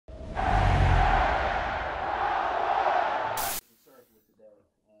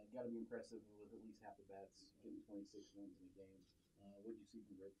impressive with at least half the bats getting 26 runs in a game. What did you see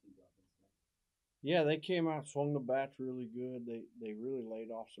from the Red Team's offense tonight? Yeah, they came out, swung the bats really good. They really laid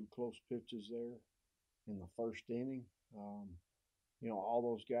off some close pitches there in the first inning. All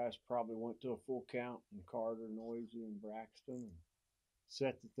those guys probably went to a full count, and Carter, Noisy, and Braxton, and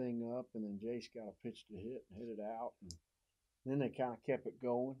set the thing up. And then Jace got a pitch to hit and hit it out. And then they kind of kept it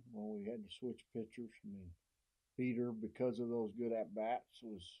going when we had to switch pitchers. I mean, Peter, because of those good at bats,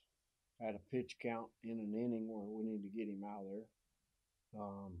 was at a pitch count in an inning where we need to get him out of there.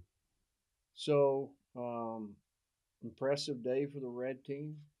 Um, so impressive day for the red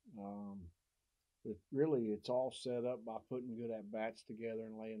team. Um, but really, it's all set up by putting good at bats together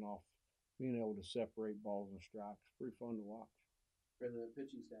and laying off, being able to separate balls and strikes. Pretty fun to watch. For the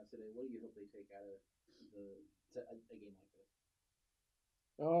pitching staff today, what do you hope they take out of a game like this?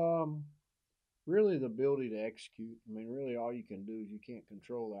 Um, Really, the ability to execute. I mean, really, all you can do is you can't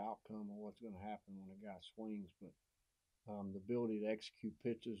control the outcome of what's going to happen when a guy swings, but the ability to execute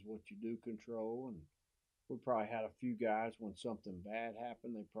pitches, what you do control. And we probably had a few guys when something bad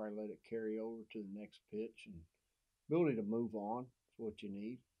happened, they probably let it carry over to the next pitch. And ability to move on is what you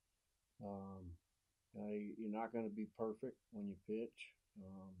need. Um, you're not going to be perfect when you pitch.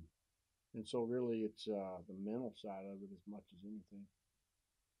 And so, really, it's the mental side of it as much as anything.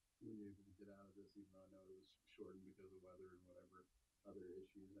 Were you able to get out of this, even though I know it was shortened because of weather and whatever other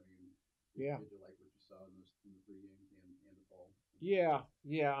issues? I mean, Yeah. did you like what you saw in those in the three games and the fall? Yeah.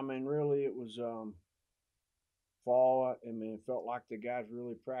 I mean, really, it was fall. I mean, it felt like the guys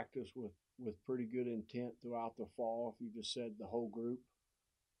really practiced with pretty good intent throughout the fall. If you just said the whole group,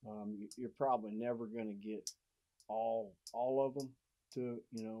 you're probably never going to get all of them to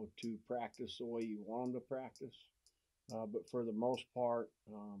practice the way you want them to practice. But for the most part,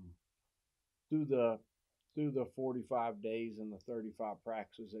 through the through the 45 days and the 35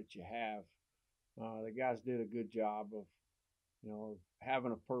 practices that you have, the guys did a good job of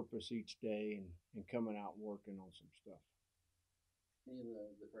having a purpose each day and coming out and working on some stuff. Any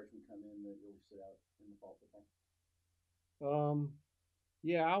of the freshmen come in that really stood out in the fall so far? Um,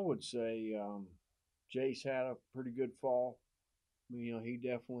 yeah, I would say Jace had a pretty good fall. I mean, he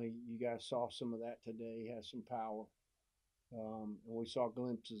definitely, you guys saw some of that today. He has some power. And we saw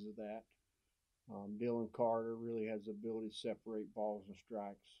glimpses of that. Dylan Carter really has the ability to separate balls and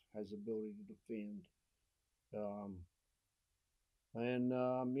strikes, has the ability to defend. Um, and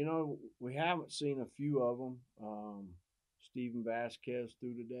we haven't seen a few of them. Steven Vasquez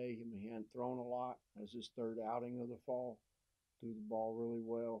threw today. I mean, he hadn't thrown a lot as his third outing of the fall. Threw the ball really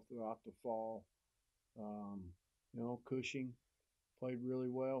well throughout the fall. Um, Cushing played really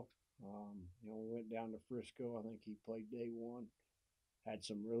well. We went down to Frisco. I think he played day one. Had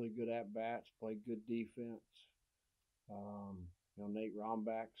some really good at bats. Played good defense. Nate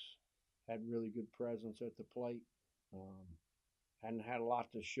Rombach's had really good presence at the plate. Um, hadn't had a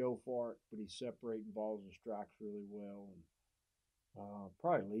lot to show for it, but he's separating balls and strikes really well, and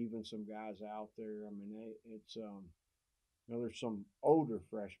probably leaving some guys out there. I mean, there's some older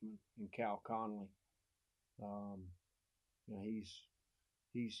freshmen in Cal Conley. Um,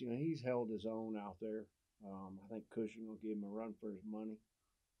 he's held his own out there. I think Cushing will give him a run for his money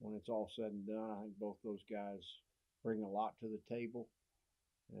when it's all said and done. I think both those guys bring a lot to the table,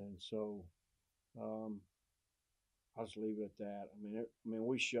 and so um, I'll just leave it at that. I mean,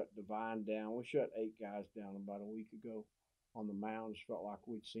 we shut Divine down. We shut 8 guys down about a week ago on the mound. Just felt like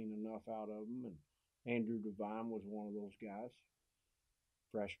we'd seen enough out of them, and Andrew Divine was one of those guys,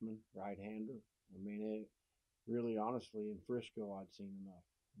 freshman, right-hander. I mean, really, honestly, in Frisco, I'd seen enough.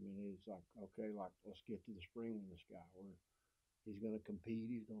 I mean, it's like, okay, like let's get to the spring with this guy. Where he's going to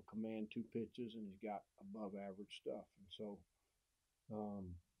compete, he's going to command 2 pitches, and he's got above average stuff. And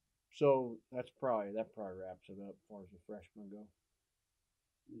um, so that probably wraps it up as far as the freshmen go.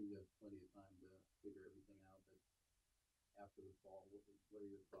 You have plenty of time to figure everything out. But after the fall, what are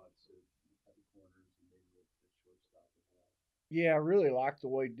your thoughts at the corners and maybe at shortstop as well? Yeah, I really like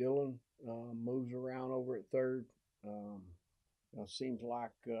the way Dylan moves around over at third. Um, Seems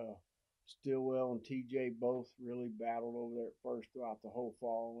like Stillwell and TJ both really battled over there at first throughout the whole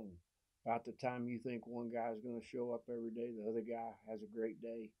fall. And about the time you think one guy's going to show up every day, the other guy has a great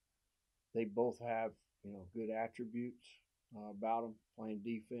day. They both have good attributes about them, playing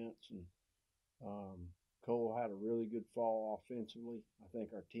defense. And Cole had a really good fall offensively. I think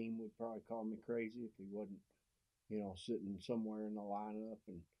our team would probably call me crazy if he wasn't sitting somewhere in the lineup,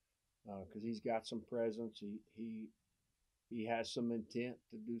 and because he's got some presence, he has some intent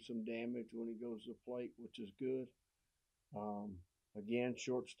to do some damage when he goes to the plate, which is good. Again,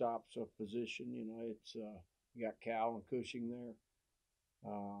 shortstop's a position. It's you got Cal and Cushing there.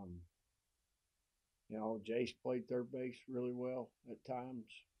 Jace played third base really well at times.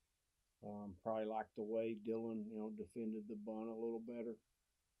 Probably liked the way Dylan, defended the bunt a little better.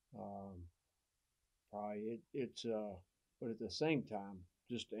 Um, but at the same time,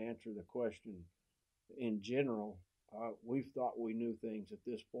 just to answer the question, in general, we've thought we knew things at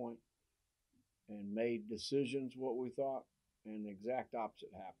this point and made decisions what we thought, and the exact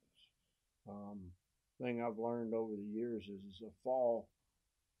opposite happens. Thing I've learned over the years is a fall,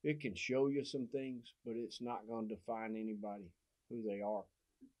 it can show you some things, but it's not going to define anybody who they are.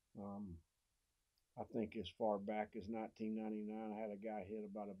 Um, I think as far back as 1999, I had a guy hit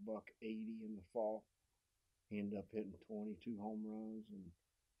about a buck 80 in the fall. He ended up hitting 22 home runs and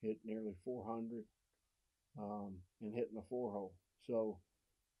hit nearly 400 and hitting the four hole. So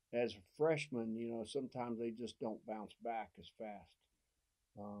as a freshman, sometimes they just don't bounce back as fast.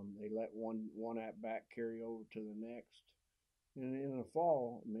 They let one at bat carry over to the next, and in the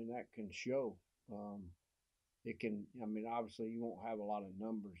fall, that can show. It can. Obviously, you won't have a lot of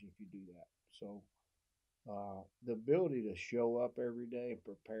numbers if you do that. So the ability to show up every day and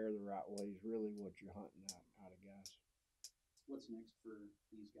prepare the right way is really what you're hunting out of guys. What's next for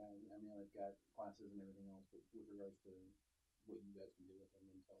these guys? They've got classes and everything else, but with regards to what you guys can do with them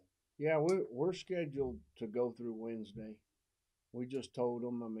until. Yeah, we're scheduled to go through Wednesday. We just told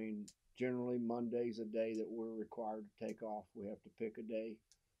them. Generally Monday's a day that we're required to take off. We have to pick a day.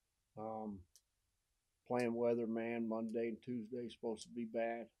 Playing weatherman, Monday and Tuesday supposed to be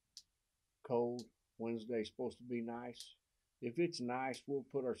bad, cold. Wednesday's supposed to be nice. If it's nice, we'll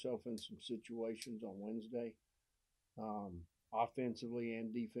put ourselves in some situations on Wednesday, offensively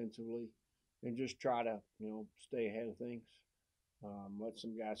and defensively, and just try to stay ahead of things. Let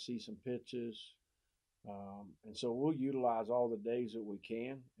some guys see some pitches. And so we'll utilize all the days that we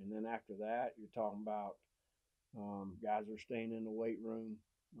can. And then after that, you're talking about guys are staying in the weight room.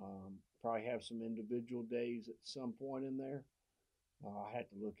 Probably have some individual days at some point in there. I had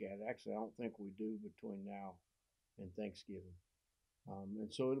to look at it. Actually, I don't think we do between now and Thanksgiving.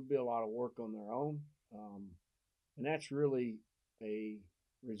 And so it'll be a lot of work on their own. And that's really a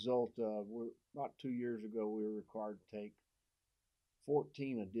result of about 2 years ago, we were required to take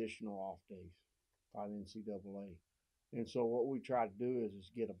 14 additional off days by the NCAA. And so what we try to do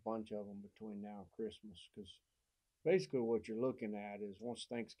is get a bunch of them between now and Christmas, because basically what you're looking at is once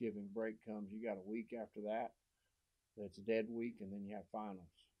Thanksgiving break comes, you got a week after that that's dead week, and then you have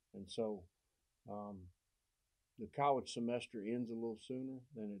finals. And so the college semester ends a little sooner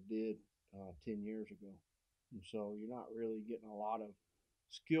than it did 10 years ago. And so you're not really getting a lot of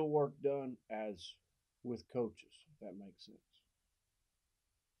skill work done as with coaches, if that makes sense.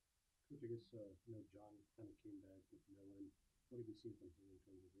 Coach, I guess John kind of came back with Millen. What have you seen from him in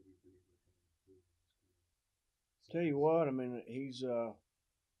terms of what he's been able to kind of improve in this kind of? Tell you what, he's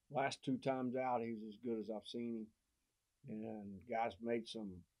last two times out, he's as good as I've seen him. And guys made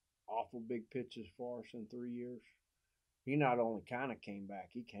some awful big pitches for us in 3 years. He not only kind of came back,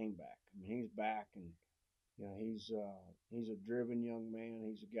 he came back. He's back, and he's a driven young man.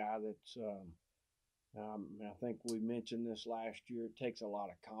 He's a guy that's. I think we mentioned this last year. It takes a lot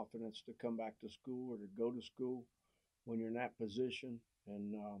of confidence to come back to school or to go to school when you're in that position.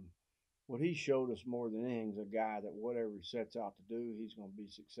 And what he showed us more than anything is a guy that whatever he sets out to do, he's going to be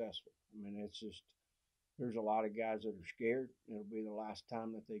successful. It's just there's a lot of guys that are scared. It'll be the last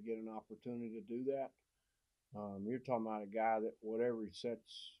time that they get an opportunity to do that. You're talking about a guy that whatever he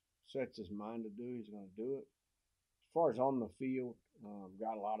sets his mind to do, he's going to do it. As far as on the field,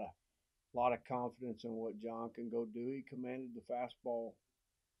 got a lot of confidence in what John can go do. He commanded the fastball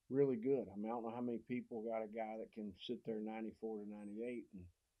really good. I don't know how many people got a guy that can sit there 94 to 98 and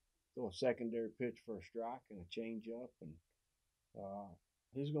throw a secondary pitch for a strike and a change up, and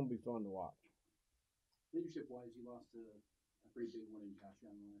he's going to be fun to watch. Leadership-wise, you lost a pretty big one in Josh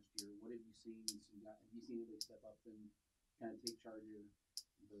Young last year. What have you seen? Have you seen anybody step up and kind of take charge of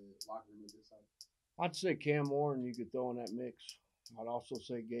the locker room of this side? I'd say Cam Warren you could throw in that mix. I'd also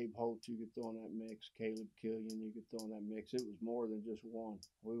say Gabe Holt you could throw in that mix. Caleb Killian you could throw in that mix. It was more than just one.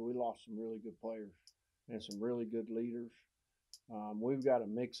 We lost some really good players and some really good leaders. We've got a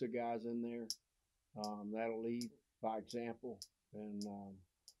mix of guys in there that'll lead by example and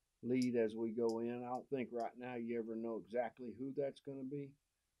lead as we go in. I don't think right now you ever know exactly who that's going to be.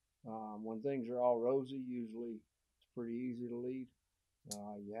 When things are all rosy, usually it's pretty easy to lead.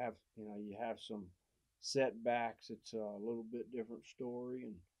 You have some setbacks. It's a little bit different story.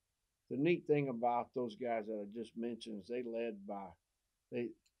 And the neat thing about those guys that I just mentioned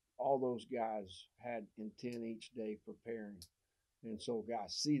is all those guys had intent each day preparing. And so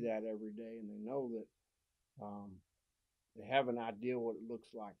guys see that every day, and they know that they have an idea what it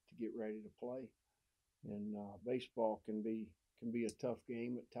looks like to get ready to play. And baseball can be a tough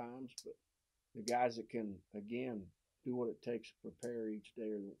game at times, but the guys that can again do what it takes to prepare each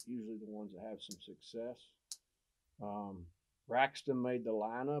day are usually the ones that have some success. Braxton made the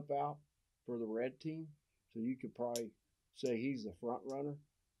lineup out for the red team, so you could probably say he's the front runner.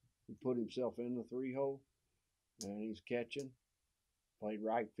 He put himself in the 3-hole, and he's catching. Played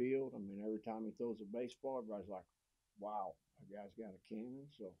right field. I mean, every time he throws a baseball, everybody's like, "Wow, that guy's got a cannon."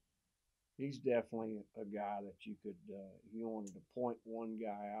 So he's definitely a guy that you could, if you wanted to point one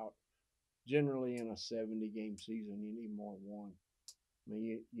guy out. Generally, in a 70-game season, you need more than one. I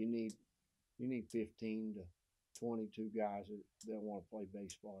mean, you need 15 to 22 guys that want to play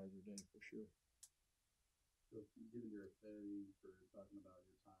baseball every day for sure. So, given your affinity for talking about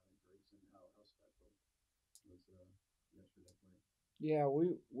your time at Grayson, how special was yesterday for you? Yeah,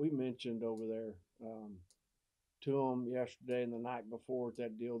 we mentioned over there to them yesterday and the night before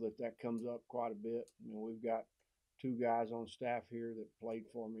that deal that comes up quite a bit. You know, we've got 2 guys on staff here that played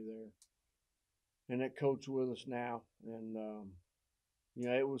for me there, and that coach with us now, and you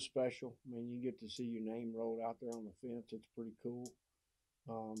know, it was special. I mean, you get to see your name rolled out there on the fence. It's pretty cool.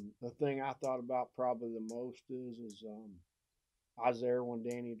 The thing I thought about probably the most is I was there when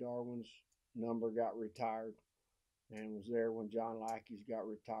Danny Darwin's number got retired, and was there when John Lackey's got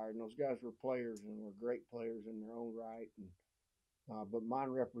retired. And those guys were players and were great players in their own right. And but mine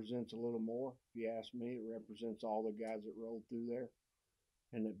represents a little more. If you ask me, it represents all the guys that rolled through there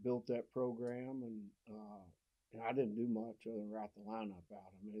and that built that program. And I didn't do much other than write the lineup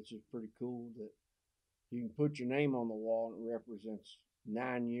out. I mean, it's just pretty cool that you can put your name on the wall and it represents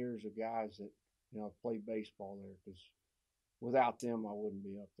 9 years of guys that, you know, played baseball there, because without them, I wouldn't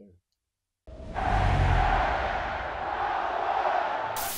be up there.